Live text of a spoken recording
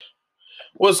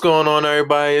What's going on,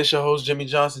 everybody? It's your host, Jimmy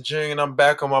Johnson Jr., and I'm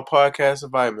back on my podcast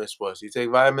of Vitamin Sports. You take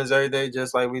vitamins every day,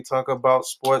 just like we talk about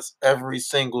sports every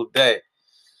single day.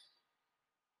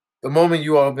 The moment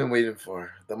you all been waiting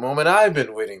for, the moment I've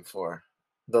been waiting for,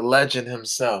 the legend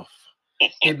himself.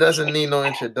 He doesn't need no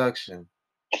introduction.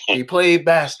 He played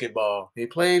basketball, he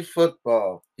played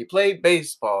football, he played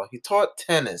baseball, he taught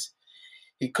tennis,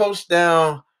 he coached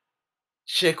down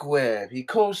Chick Webb. He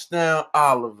coached down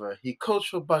Oliver. He coached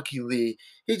for Bucky Lee.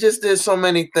 He just did so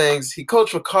many things. He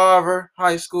coached for Carver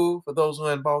High School, for those who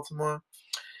are in Baltimore.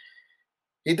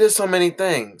 He did so many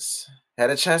things. Had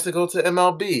a chance to go to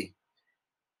MLB.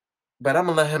 But I'm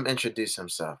going to let him introduce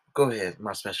himself. Go ahead,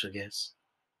 my special guest.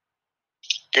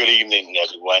 Good evening,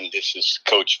 everyone. This is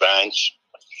Coach Vance,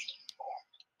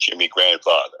 Jimmy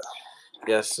grandfather.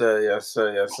 Yes, sir. Yes,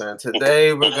 sir. Yes, sir. And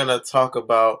today we're going to talk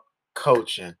about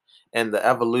coaching and the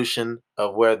evolution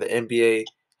of where the NBA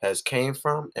has came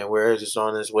from and where it is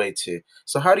on its way to.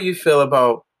 So how do you feel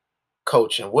about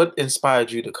coaching? What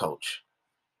inspired you to coach?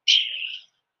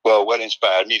 Well, what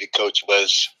inspired me to coach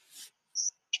was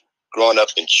growing up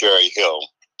in Cherry Hill.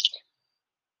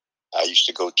 I used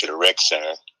to go to the rec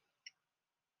center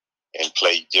and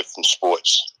play different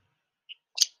sports.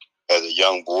 As a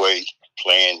young boy,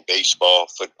 playing baseball,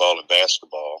 football, and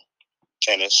basketball,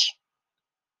 tennis,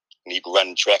 and even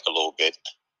running track a little bit.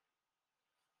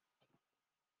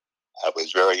 I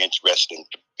was very interested in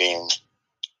being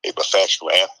a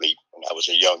professional athlete when I was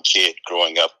a young kid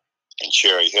growing up in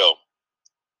Cherry Hill.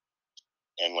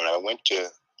 And when I went to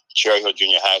Cherry Hill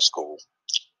Junior High School,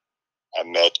 I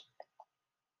met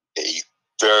a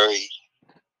very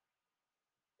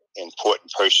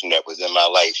important person that was in my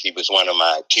life. He was one of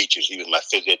my teachers. He was my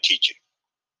phys ed teacher.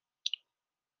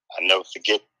 I'll never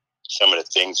forget some of the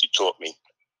things he taught me.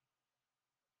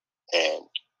 And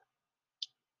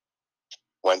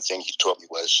one thing he taught me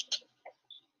was,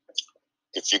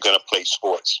 if you're going to play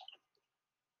sports,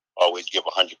 always give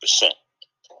 100%,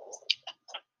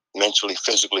 mentally,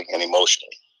 physically, and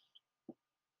emotionally.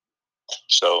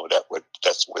 So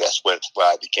that's why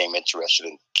I became interested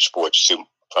in sports too,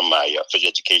 from my phys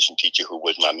education teacher, who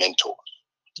was my mentor,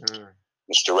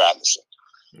 Mr. Robinson.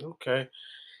 Okay.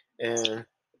 And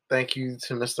thank you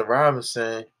to Mr.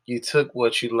 Robinson. You took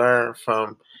what you learned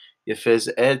from your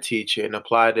phys ed teacher and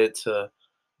applied it to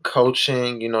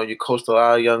coaching. You know, you coached a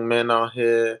lot of young men out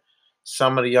here.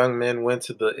 Some of the young men went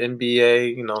to the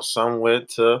NBA. You know, some went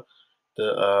to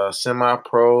the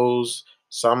semi-pros.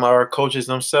 Some are coaches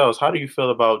themselves. How do you feel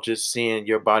about just seeing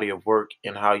your body of work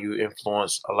and how you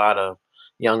influence a lot of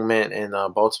young men in the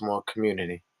Baltimore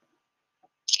community?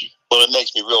 Well, it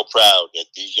makes me real proud that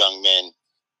these young men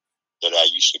that I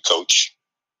used to coach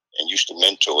and used to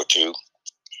mentor to,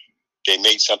 they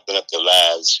made something of their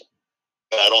lives.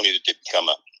 Not only did they become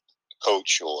a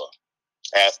coach or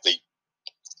athlete,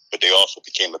 but they also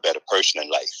became a better person in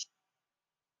life.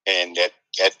 And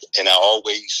and I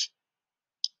always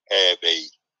have a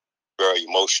very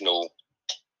emotional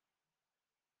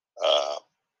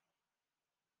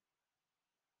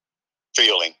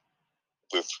feeling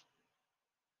with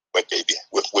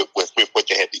with what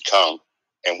they have become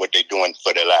and what they're doing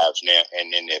for their lives now,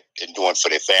 and doing for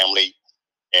their family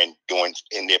and doing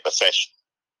in their profession.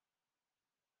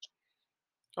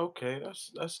 Okay,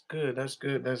 that's good. That's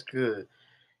good. That's good.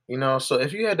 You know, so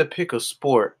if you had to pick a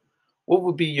sport, what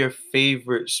would be your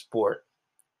favorite sport?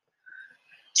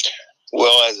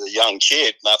 Well, as a young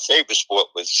kid, my favorite sport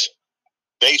was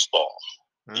baseball,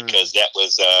 because that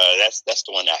was that's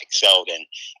the one I excelled in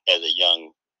as a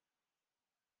young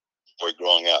boy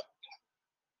growing up.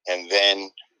 And then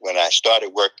when I started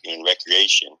working in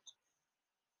recreation,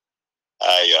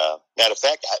 matter of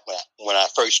fact, when I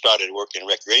first started working in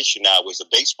recreation, I was a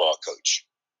baseball coach.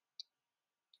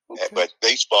 Okay. But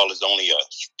baseball is only a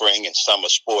spring and summer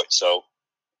sport. So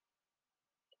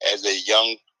as a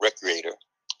young recreator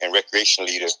and recreation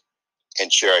leader in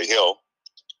Cherry Hill,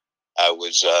 I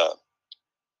was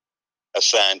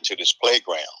assigned to this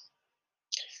playground.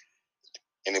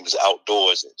 And it was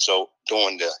outdoors. So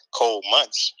during the cold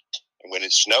months, and when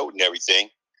it snowed and everything,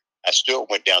 I still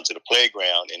went down to the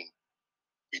playground and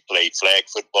we played flag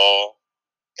football,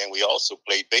 and we also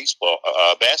played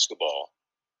basketball.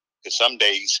 Because some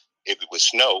days, if it was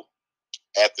snow,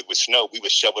 after it was snow, we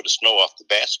would shovel the snow off the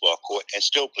basketball court and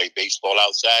still play baseball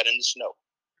outside in the snow.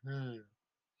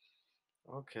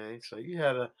 Okay, so you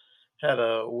had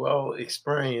a well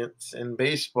experience in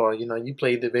baseball. You know, you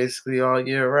played it basically all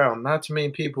year round. Not too many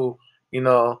people, you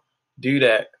know, do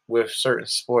that with certain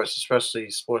sports, especially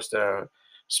sports that are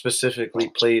specifically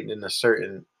played in a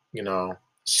certain, you know,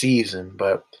 season.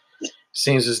 But it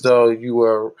seems as though you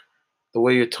were the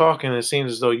way you're talking, it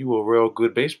seems as though you were a real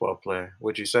good baseball player.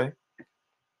 Would you say?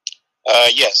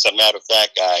 Yes, as a matter of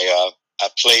fact, I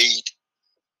played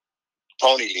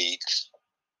pony leagues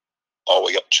all the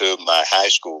way up to my high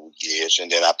school years,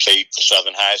 and then I played for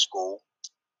Southern High School.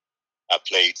 I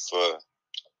played for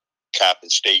Coppin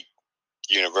State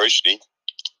University,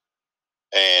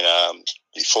 and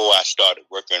before I started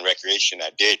working in recreation,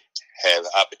 I did have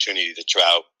the opportunity to try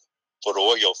out for the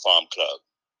Oriole Farm Club.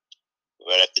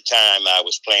 But at the time, I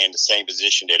was playing the same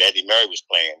position that Eddie Murray was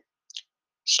playing,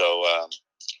 so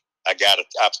I got an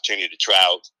opportunity to try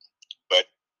out, but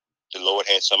the Lord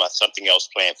had something else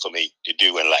planned for me to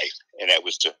do in life, and that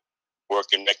was to work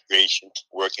in recreation,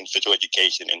 work in physical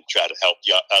education, and try to help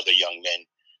other young men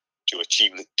to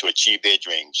achieve their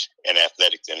dreams in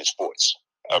athletics and in sports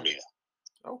arena.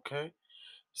 Okay.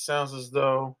 Sounds as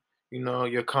though,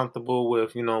 you're comfortable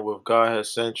with, what God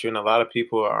has sent you. And a lot of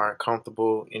people aren't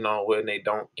comfortable, when they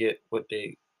don't get what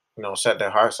they, set their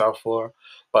hearts out for.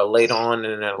 But later on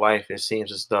in their life, it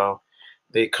seems as though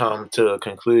they come to a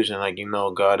conclusion like,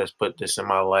 God has put this in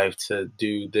my life to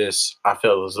do this. I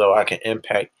feel as though I can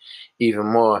impact even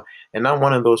more. And I'm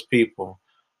one of those people.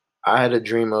 I had a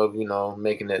dream of,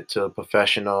 making it to a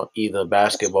professional, either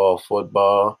basketball,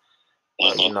 football.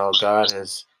 But, God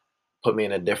has put me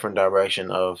in a different direction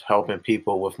of helping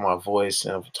people with my voice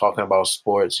and of talking about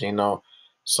sports.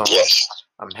 So Yes.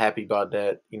 I'm happy about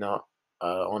that.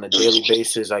 On a daily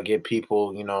basis, I get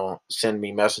people, send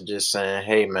me messages saying,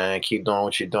 "Hey, man, keep doing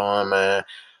what you're doing, man.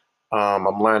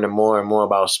 I'm learning more and more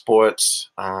about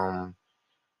sports. Can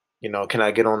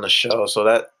I get on the show?" So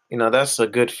that's a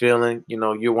good feeling.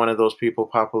 You're one of those people,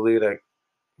 probably, that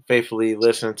faithfully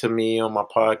listen to me on my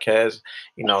podcast,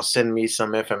 send me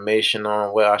some information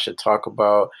on what I should talk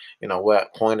about,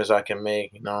 what pointers I can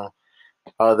make,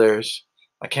 others.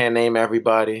 I can't name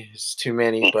everybody. It's too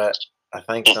many, but I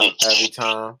thank them every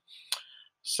time.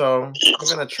 So I'm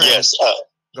gonna Yes.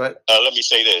 Go ahead. Let me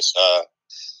say this.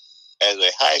 As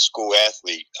a high school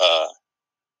athlete,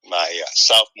 my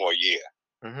sophomore year,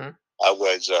 Mm-hmm. I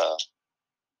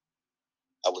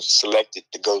was selected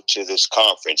to go to this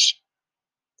conference,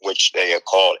 which they are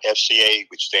called FCA,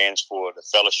 which stands for the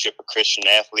Fellowship of Christian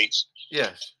Athletes.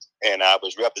 Yes. And I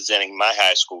was representing my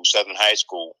high school, Southern High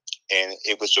School, and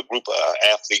it was a group of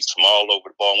athletes from all over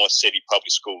the Baltimore City public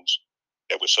schools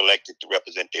that were selected to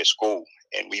represent their school.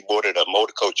 And we boarded a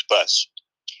motor coach bus,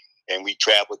 and we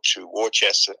traveled to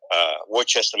Worcester,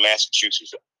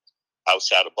 Massachusetts,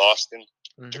 outside of Boston,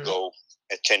 to go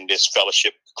attend this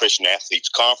Fellowship Christian Athletes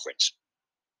Conference.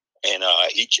 And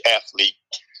each athlete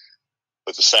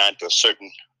was assigned to a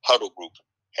certain huddle group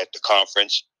at the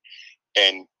conference.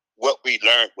 And what we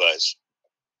learned was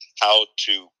how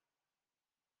to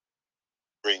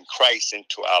bring Christ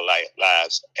into our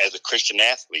lives as a Christian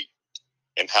athlete,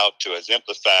 and how to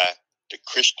exemplify the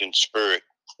Christian spirit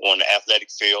on the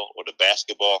athletic field or the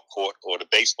basketball court or the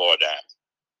baseball diamond.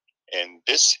 And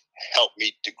this helped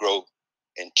me to grow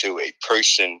into a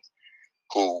person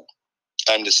who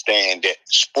understand that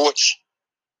sports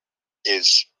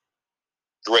is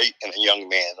great in a young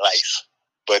man's life,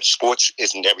 but sports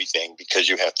isn't everything, because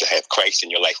you have to have Christ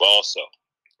in your life also.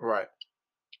 Right.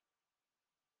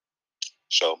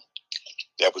 So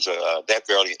that was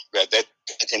that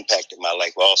impacted my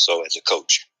life also as a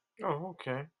coach. Oh,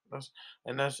 okay. That's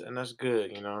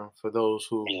good. For those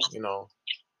who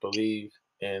believe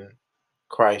in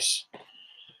Christ.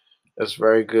 That's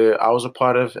very good. I was a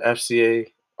part of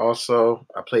FCA also.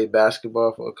 I played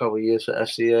basketball for a couple of years for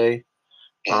FCA.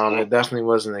 It definitely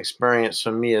was an experience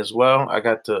for me as well. I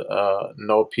got to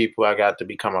know people. I got to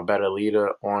become a better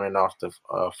leader on and off the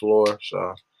floor.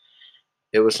 So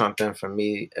it was something for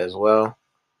me as well.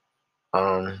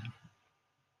 Um,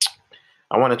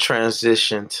 I want to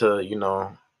transition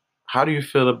to, how do you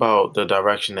feel about the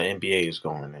direction the NBA is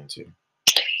going into?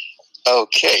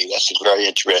 Okay, that's a very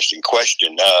interesting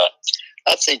question.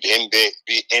 I think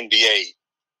the NBA,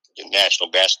 the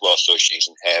National Basketball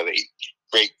Association, have a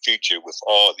great future with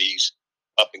all these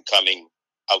up and coming,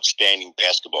 outstanding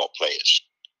basketball players.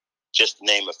 Just to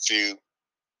name a few: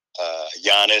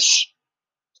 Giannis,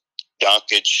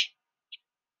 Doncic,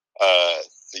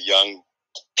 the young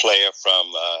player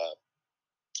from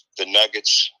the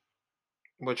Nuggets.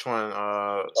 Which one?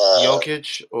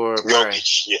 Jokic or Murray?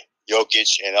 Jokic, yeah,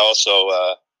 Jokic, and also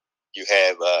you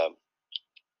have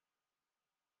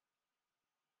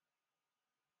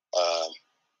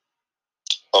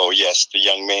oh yes, the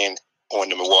young man on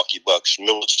the Milwaukee Bucks,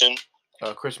 Middleton.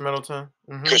 Chris Middleton.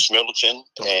 Mm-hmm. Chris Middleton,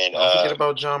 and don't forget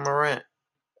about John Morant.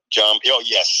 John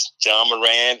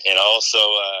Morant, and also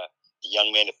the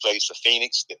young man that plays for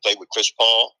Phoenix, that played with Chris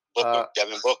Paul. Booker,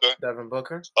 Devin Booker. Devin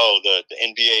Booker. Oh, the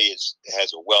NBA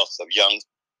has a wealth of young,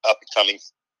 up and coming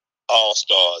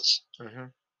all-stars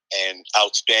and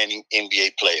outstanding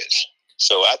NBA players.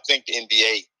 So I think the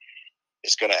NBA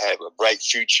is going to have a bright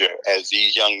future as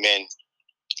these young men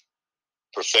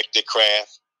perfect their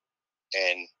craft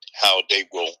and how they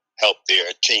will help their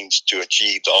teams to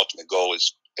achieve the ultimate goal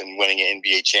is in winning an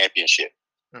NBA championship.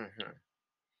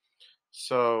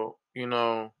 So,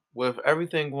 with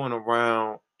everything going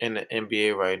around in the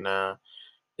NBA right now,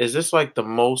 is this like the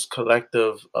most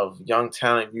collective of young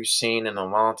talent you've seen in a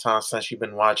long time since you've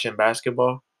been watching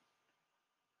basketball?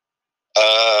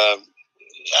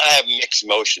 I have mixed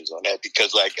emotions on that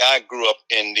because, like, I grew up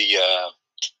in the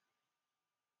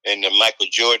Michael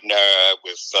Jordan era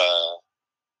with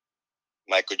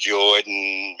Michael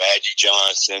Jordan, Magic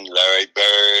Johnson, Larry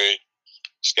Bird,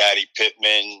 Scottie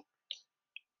Pippen,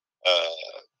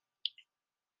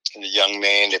 and the young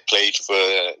man that played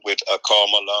with Karl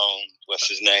Malone. What's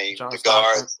his name? John the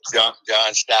Stockton. guard,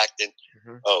 John Stockton.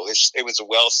 Oh, it was a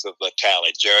wealth of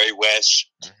talent. Jerry West.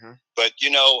 But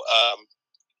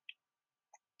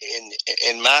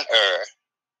in my era,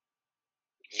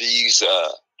 these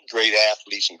great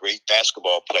athletes and great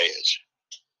basketball players,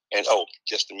 and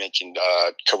just to mention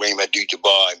Kareem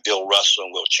Abdul-Jabbar and Bill Russell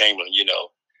and Will Chamberlain,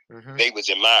 they was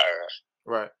in my era.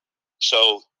 Right.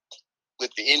 So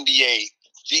with the NBA,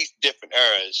 these different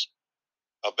eras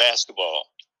of basketball,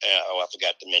 I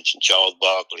forgot to mention Charles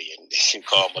Barkley and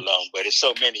Karl Malone, but it's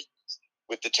so many.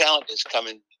 With the talent that's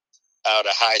coming out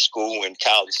of high school and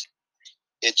college,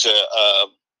 it's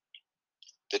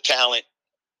the talent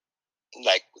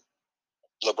like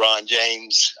LeBron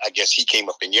James. I guess he came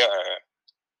up in your era.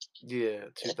 Yeah,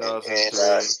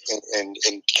 2003.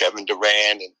 And Kevin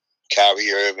Durant and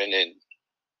Kyrie Irving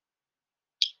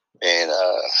and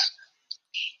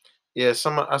yeah,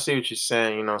 I see what you're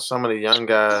saying. Some of the young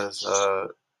guys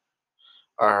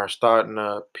are starting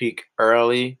to peak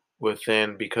early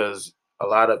because a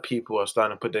lot of people are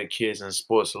starting to put their kids in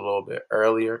sports a little bit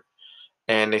earlier,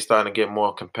 and they starting to get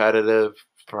more competitive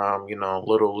from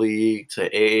little league to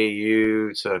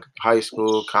AAU to high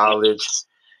school, college,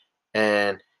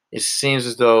 and it seems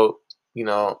as though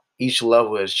each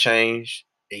level has changed.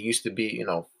 It used to be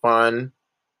fun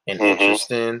and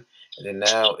interesting, and then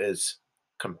now it's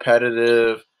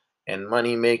competitive and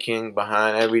money making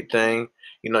behind everything.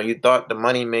 You thought the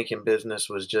money making business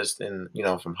was just in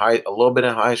from a little bit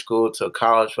in high school to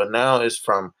college, but now it's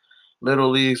from little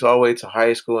leagues all the way to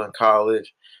high school and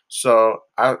college. So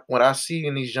when I see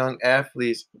in these young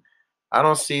athletes, I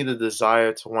don't see the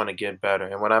desire to want to get better.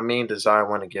 And when I mean desire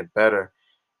want to get better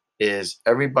is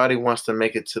everybody wants to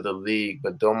make it to the league,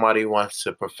 but nobody wants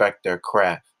to perfect their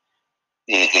craft.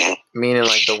 Meaning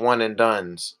like the one and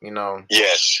dones,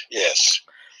 Yes.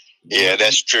 Yeah,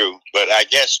 that's true. But I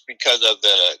guess because of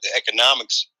the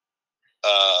economics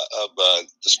of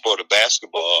the sport of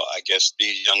basketball, I guess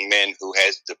these young men who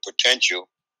has the potential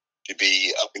to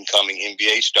be up and coming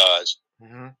NBA stars,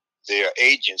 their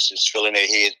agents is filling their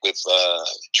head with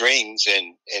dreams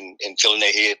and filling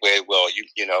their head where, well,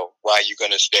 why are you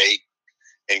going to stay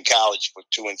in college for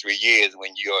 2 and 3 years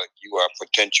when you are a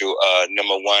potential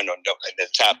number one or in the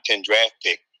top 10 draft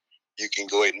pick? You can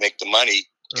go ahead and make the money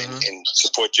and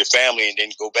support your family and then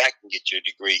go back and get your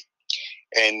degree.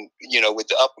 And, with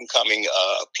the up and coming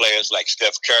players like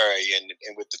Steph Curry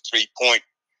and with the 3-point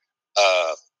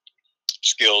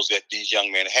skills that these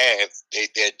young men have, they're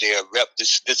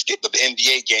the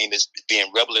NBA game is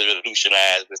being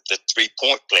revolutionized with the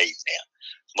 3-point plays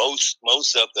now.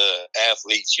 Most of the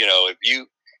athletes, if you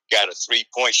got a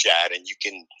 3-point shot and you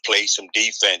can play some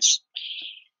defense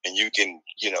and you can,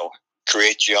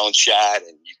 create your own shot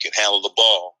and you can handle the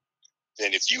ball,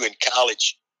 then if you in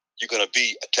college, you're going to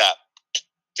be a top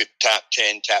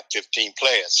 10, top 15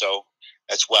 player. So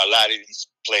that's why a lot of these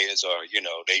players are,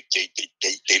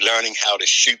 they learning how to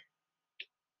shoot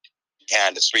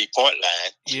behind the 3-point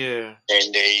line. Yeah.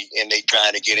 And they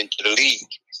trying to get into the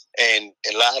league. And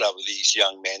a lot of these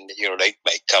young men, they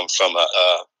might come from a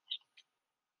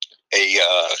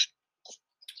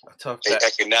tough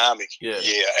economic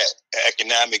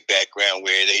background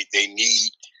where they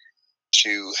need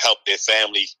to help their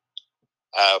family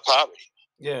out of poverty.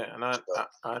 Yeah, and I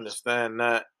understand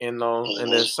that, and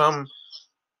then some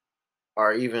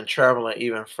are even traveling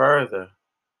even further.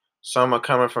 Some are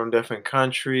coming from different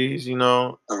countries, and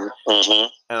a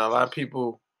lot of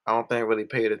people I don't think really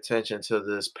paid attention to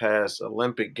this past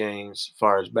Olympic Games as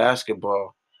far as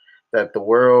basketball, that the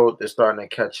world is starting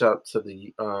to catch up to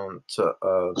the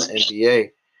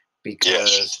NBA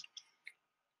because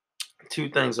two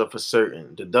things are for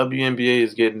certain. The WNBA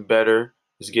is getting better,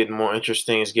 it's getting more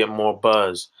interesting, it's getting more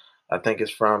buzz. I think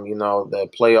it's from, the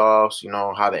playoffs,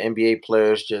 how the NBA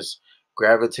players just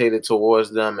gravitated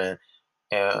towards them and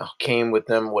came with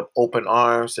them with open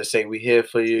arms to say, "We here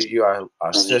for you. You are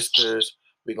our sisters.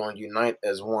 We're going to unite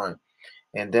as one."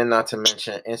 And then, not to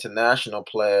mention, international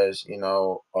players,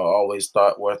 are always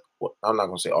thought I'm not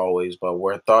going to say always, but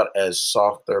we're thought as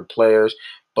softer players.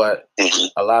 But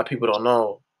a lot of people don't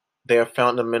know they're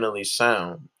fundamentally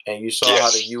sound. And you saw how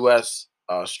the U.S.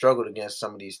 Struggled against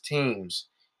some of these teams.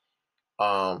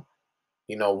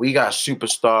 We got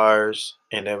superstars,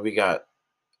 and then we got,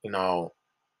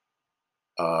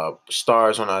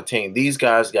 stars on our team. These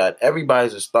guys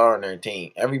everybody's a star on their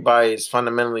team. Everybody is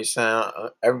fundamentally sound.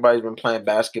 Everybody's been playing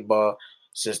basketball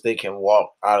since they can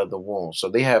walk out of the womb. So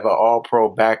they have an all-pro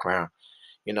background.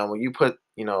 When you put,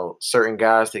 certain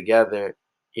guys together,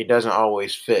 it doesn't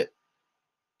always fit.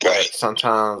 Right.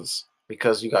 Sometimes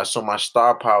because you got so much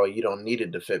star power, you don't need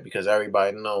it to fit because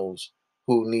everybody knows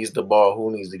who needs the ball,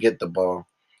 who needs to get the ball.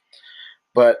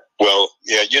 But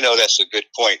that's a good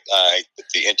point. With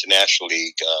the International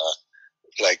League,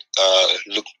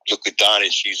 Luka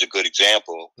Doncic, he's a good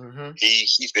example. Mm-hmm.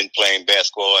 He's been playing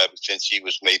basketball ever since he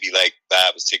was maybe like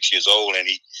 5 or 6 years old, and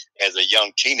he, as a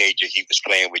young teenager, he was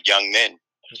playing with young men,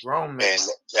 grown men, and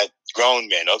that grown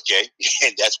men. Okay,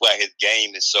 and that's why his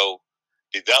game is so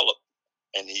developed,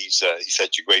 and he's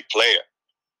such a great player.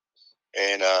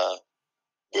 And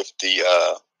with the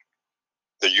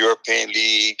European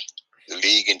League, the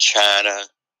league in China,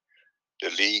 the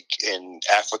league in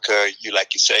Africa, you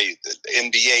say, the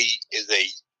NBA is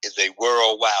a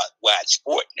worldwide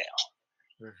sport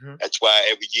now. Mm-hmm. That's why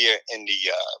every year in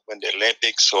the when the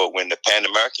Olympics or when the Pan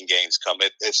American Games come,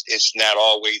 it's not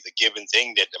always a given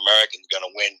thing that the Americans are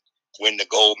going to win the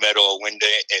gold medal or win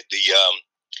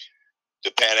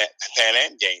the Pan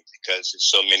Am Games, because there's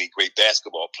so many great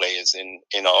basketball players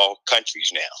in all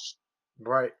countries now.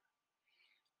 Right.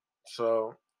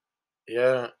 So,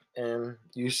 yeah, and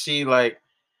you see,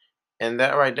 and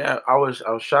that right there, I was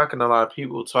shocking a lot of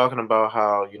people talking about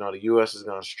how the U.S. is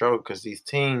gonna struggle because these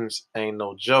teams ain't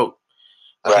no joke.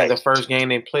 I think the first game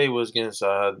they played was against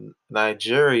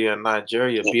Nigeria.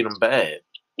 Nigeria beat them bad.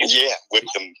 Yeah, with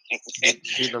them,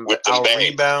 beat them, out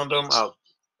rebound them,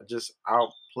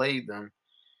 outplayed them.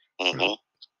 Mm-hmm.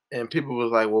 And people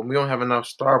was like, "Well, we don't have enough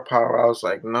star power." I was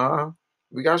like, "Nah,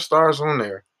 we got stars on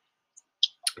there.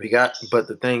 But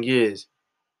the thing is,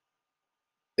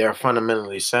 they're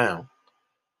fundamentally sound."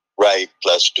 Right.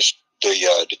 Plus,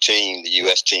 the team, the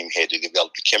U.S. team, had to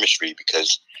develop the chemistry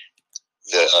because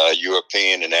the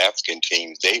European and African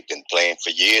teams, they've been playing for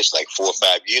years, like 4 or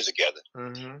 5 years together.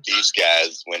 Mm-hmm. These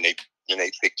guys, when they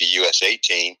picked the USA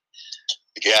team,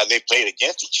 the guys, they played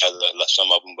against each other,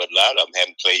 some of them, but a lot of them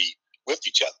haven't played with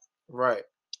each other. Right.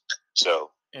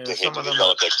 So and they had to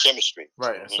develop that chemistry.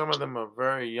 Right. Mm-hmm. And some of them are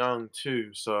very young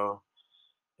too, so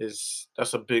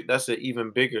that's an even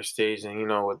bigger stage than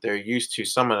what they're used to.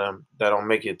 Some of them that don't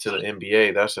make it to the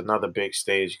NBA, that's another big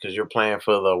stage because you're playing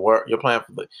for the work, you're playing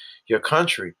for your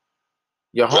country,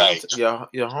 your home, right.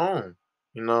 your home.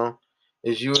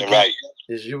 Is you against, right.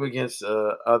 Is you against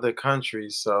other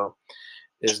countries. So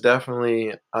it's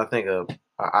definitely, I think, a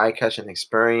eye-catching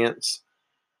experience.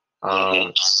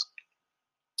 Mm-hmm.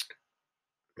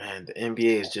 Man, the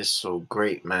NBA is just so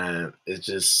great, man. It's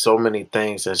just so many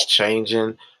things that's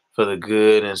changing for the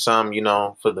good and some,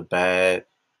 for the bad.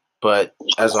 But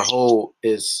as a whole,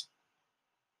 it's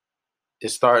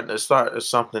starting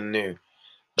something new.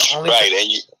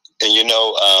 Right,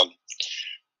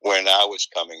 when I was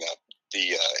coming up,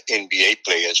 the NBA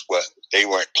players they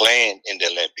weren't playing in the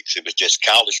Olympics. It was just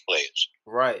college players.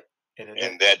 Right,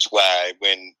 and that's why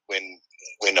when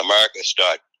America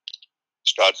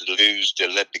started to lose the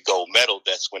Olympic gold medal,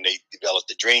 that's when they developed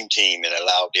the Dream Team and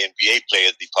allowed the NBA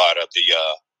players to be part of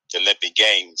the Olympic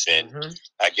Games. And mm-hmm.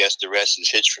 I guess the rest is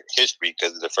history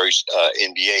because the first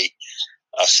NBA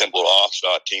assembled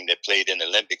all-star team that played in the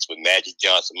Olympics with Magic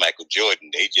Johnson, Michael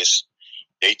Jordan. They just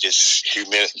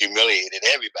humiliated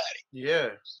everybody. Yeah,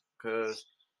 because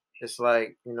it's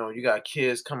like, you got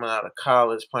kids coming out of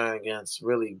college playing against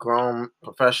really grown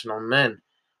professional men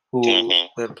who mm-hmm.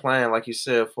 been playing, like you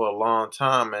said, for a long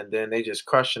time, and then they just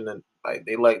crushing it.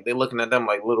 They looking at them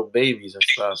like little babies and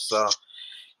stuff. So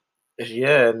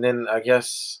yeah, and then I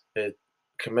guess the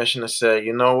commissioner said,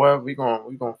 you know what, we're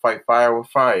gonna fight fire with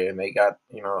fire, and they got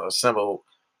assembled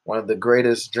one of the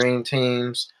greatest dream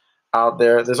teams out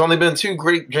there. There's only been 2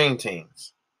 great dream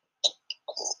teams.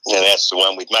 And that's the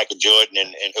one with Michael Jordan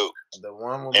and who? The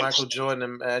one with Michael Jordan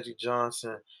and Magic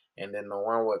Johnson, and then the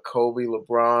one with Kobe,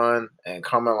 LeBron, and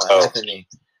Carmelo Anthony.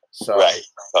 So right,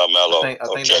 Carmelo. I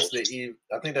think that's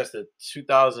the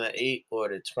 2008 or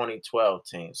the 2012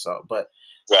 team. So,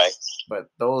 right, but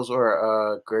those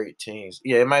were great teams.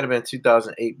 Yeah, it might have been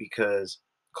 2008 because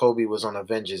Kobe was on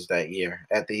Avengers that year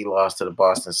after he lost to the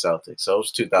Boston Celtics. So it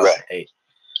was right. 2008.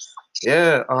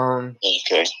 Yeah,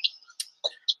 Okay.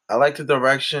 I like the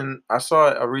direction. I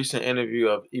saw a recent interview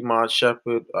of Iman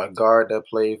Shepherd, a guard that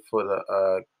played for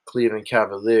the Cleveland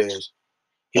Cavaliers.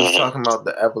 He was Hmm. talking about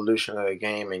the evolution of the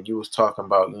game, and you was talking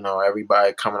about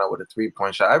everybody coming up with a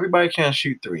 3-point shot. Everybody can't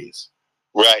shoot threes.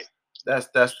 Right. That's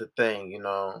the thing.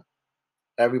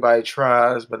 Everybody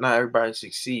tries, but not everybody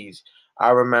succeeds. I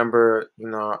remember,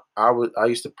 I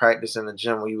used to practice in the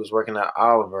gym when he was working at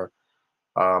Oliver,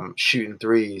 shooting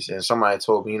threes, and somebody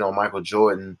told me, Michael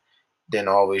Jordan didn't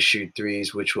always shoot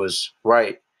threes, which was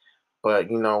right. But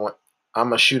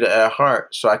I'm a shooter at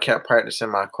heart, so I kept practicing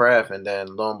my craft, and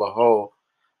then lo and behold,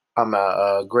 I'm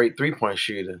a great 3-point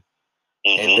shooter.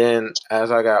 And Hmm. then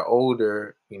as I got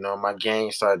older, my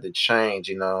game started to change.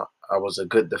 I was a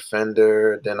good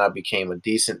defender, then I became a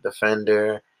decent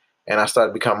defender, and I started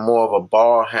to become more of a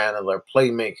ball handler,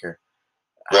 playmaker,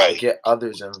 how to Right. get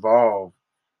others involved.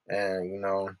 And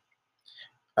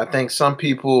I think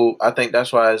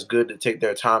that's why it's good to take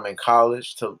their time in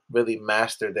college to really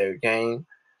master their game, Right.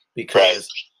 because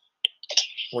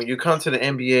when you come to the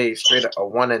NBA straight up a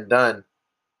one and done,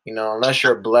 unless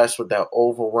you're blessed with that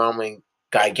overwhelming,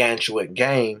 gigantic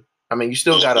game, I mean, you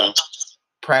still Hmm. gotta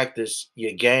practice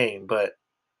your game. But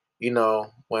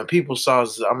when people saw,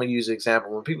 I'm gonna use an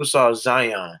example. When people saw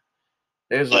Zion,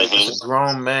 there's like this a Hmm.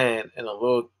 grown man and a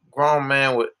little grown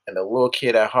man with and a little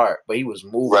kid at heart, but he was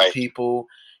moving Right. people,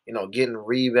 getting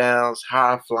rebounds,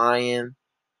 high flying.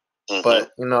 Hmm.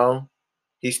 But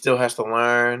he still has to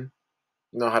learn,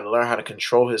 how to learn how to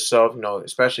control himself.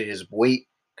 Especially his weight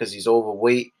because he's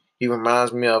overweight. He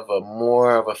reminds me of a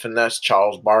more of a finesse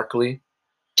Charles Barkley.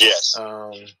 Yes.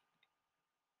 Um,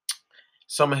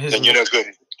 some of his, And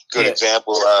good yeah,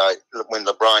 example. When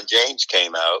LeBron James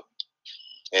came out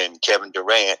and Kevin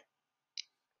Durant,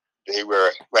 they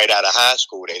were right out of high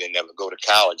school. They didn't ever go to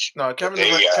college, no, but Kevin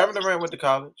Durant went to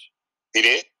college. he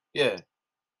did. Yeah,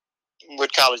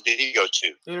 What college did he go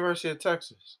to? University of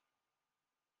Texas.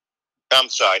 I'm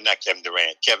sorry, not Kevin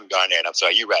Durant. Kevin Garnett. I'm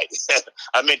sorry. You're right.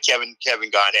 I meant Kevin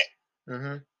Garnett.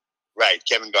 Mm-hmm. Right.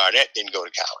 Kevin Garnett didn't go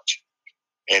to college,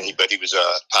 but he was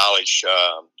a polished,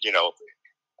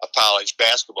 a polished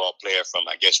basketball player from,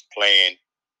 I guess, playing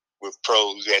with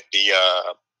pros at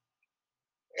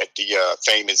the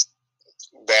famous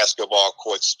basketball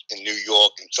courts in New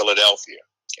York and Philadelphia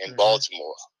and Mm-hmm.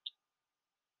 Baltimore.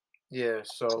 Yeah,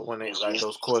 so when they like Mm-hmm.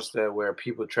 those courts that where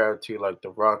people travel to, like the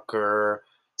Rucker.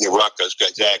 The Rutgers,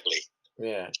 exactly.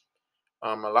 Yeah.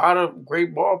 A lot of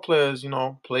great ball players,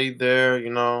 played there,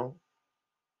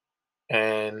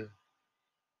 and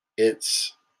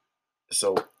it's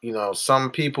so,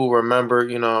 some people remember,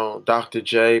 Dr.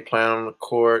 J playing on the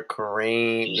court,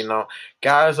 Kareem,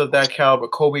 guys of that caliber.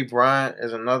 Kobe Bryant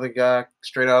is another guy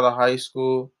straight out of high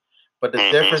school. But the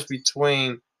Mm-hmm. difference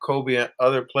between Kobe and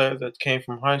other players that came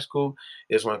from high school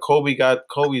is when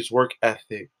Kobe's work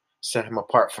ethic set him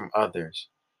apart from others.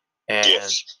 And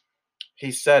Yes.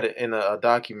 he said it in a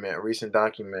recent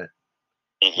document.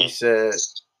 He Mm-hmm. said,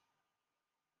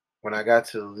 when I got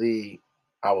to the league,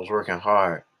 I was working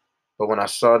hard. But when I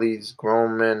saw these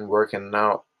grown men working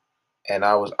out and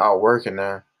I was out working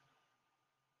them,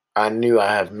 I knew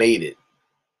I have made it.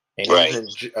 And Right. even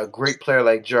a great player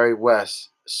like Jerry West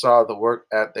saw the work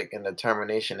ethic and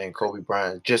determination in Kobe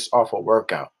Bryant just off a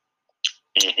workout.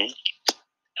 Mm-hmm.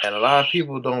 And a lot of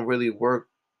people don't really work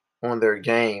on their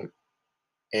game,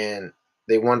 and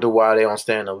they wonder why they don't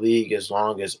stay in the league as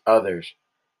long as others.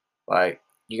 Like,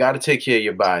 you got to take care of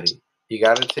your body. You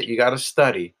got to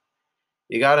study.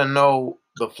 You got to know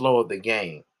the flow of the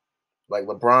game. Like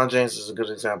LeBron James is a good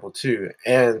example too,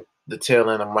 and the tail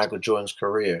end of Michael Jordan's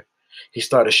career. He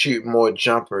started shooting more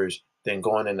jumpers than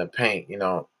going in the paint,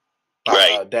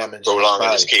 Right. damaging his Prolonging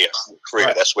his body. career.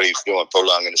 Right. That's what he's doing,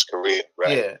 prolonging his career.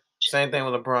 Right. Yeah. Same thing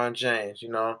with LeBron James.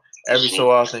 Every Mm-hmm. so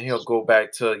often he'll go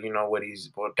back to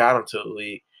what got him to the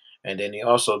league, and then he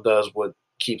also does what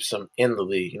keeps him in the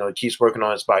league. He keeps working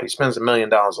on his body. He spends $1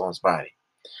 million on his body.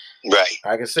 Right.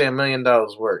 I can say $1 million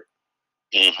work.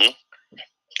 Mm-hmm.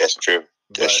 That's true.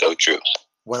 That's so true.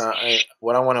 What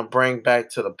I want to bring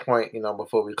back to the point,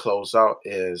 before we close out,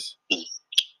 is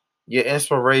your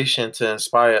inspiration to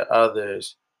inspire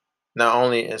others. Not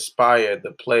only inspired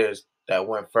the players that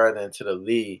went further into the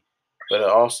league, but it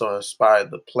also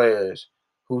inspired the players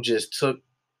who just took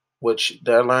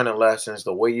their learning lessons,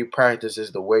 the way you practice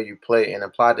is the way you play, and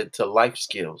applied it to life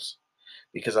skills.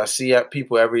 because I see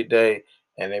people every day,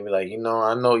 and they be like,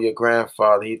 I know your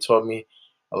grandfather. He taught me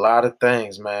a lot of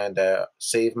things, man, that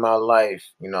saved my life.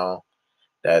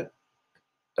 That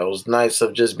those nights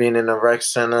of just being in the rec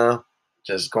center,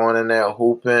 just going in there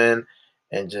hooping,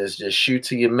 and just shoot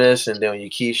till you miss, and then when you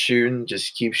keep shooting,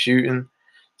 just keep shooting.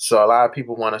 So a lot of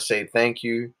people want to say thank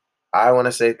you. I want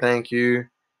to say thank you.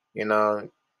 You know,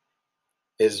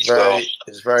 Well,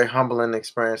 it's very humbling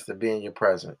experience to be in your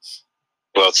presence.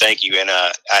 Well, thank you. And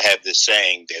I have this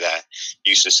saying that I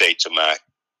used to say to my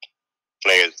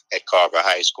players at Carver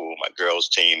High School, my girls'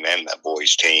 team and my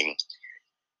boys' team.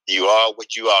 You are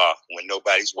what you are when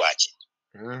nobody's watching.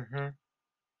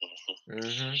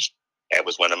 That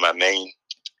was one of my main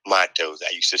mottos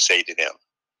I used to say to them.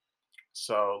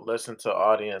 So listen to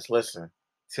audience. Listen,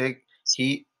 take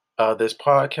heat this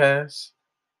podcast.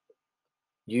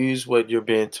 Use what you're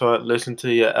being taught. Listen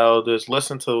to your elders.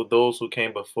 Listen to those who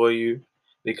came before you,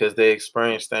 because they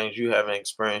experienced things you haven't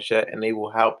experienced yet, and they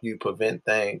will help you prevent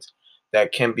things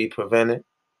that can be prevented.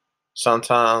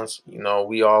 Sometimes,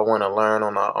 we all want to learn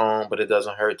on our own, but it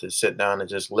doesn't hurt to sit down and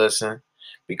just listen,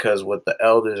 because what the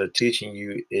elders are teaching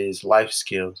you is life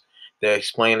skills. They're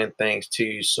explaining things to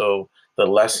you so the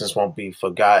lessons won't be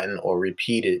forgotten or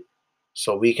repeated,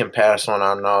 so we can pass on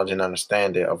our knowledge and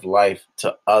understanding of life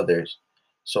to others,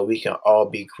 so we can all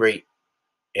be great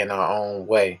in our own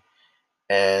way.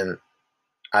 And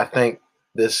I think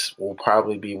this will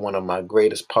probably be one of my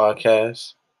greatest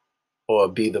podcasts, or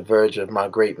be the verge of my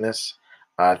greatness.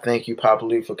 Thank you, Papa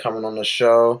Lee, for coming on the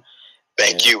show.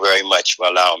 Thank you very much for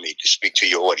allowing me to speak to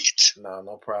your audience.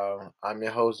 No problem. I'm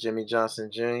your host, Jimmy Johnson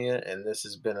Jr., and this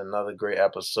has been another great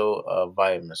episode of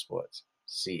Vitamin Sports.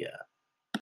 See ya.